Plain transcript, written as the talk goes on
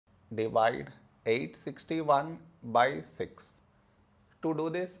divide 861 by 6. To do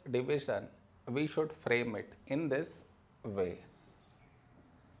this division, we should frame it in this way.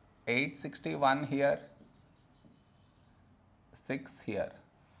 861 here, 6 here.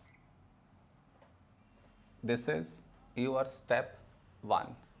 This is your step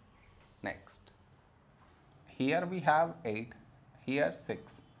 1. Next, here we have 8, here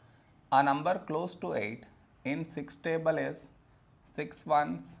 6. A number close to 8 in 6 table is 6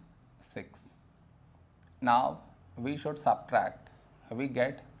 ones 6. Now we should subtract, we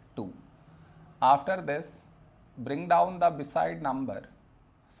get 2. After this, bring down the beside number,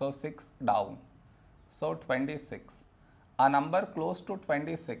 so 6 down, so 26. A number close to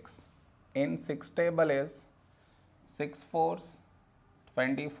 26 in 6 table is 6 fours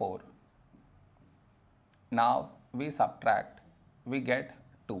 24. Now we subtract, we get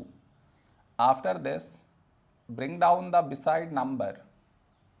 2. After this, bring down the beside number,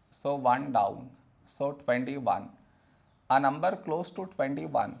 so 1 down, so 21. A number close to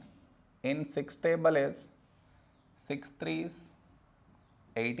 21 in 6 table is 6 threes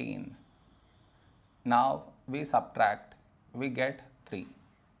 18. Now we subtract, we get 3.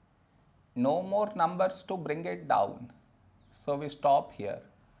 No more numbers to bring it down, so we stop here.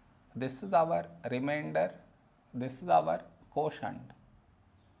 This is our remainder, this is our quotient.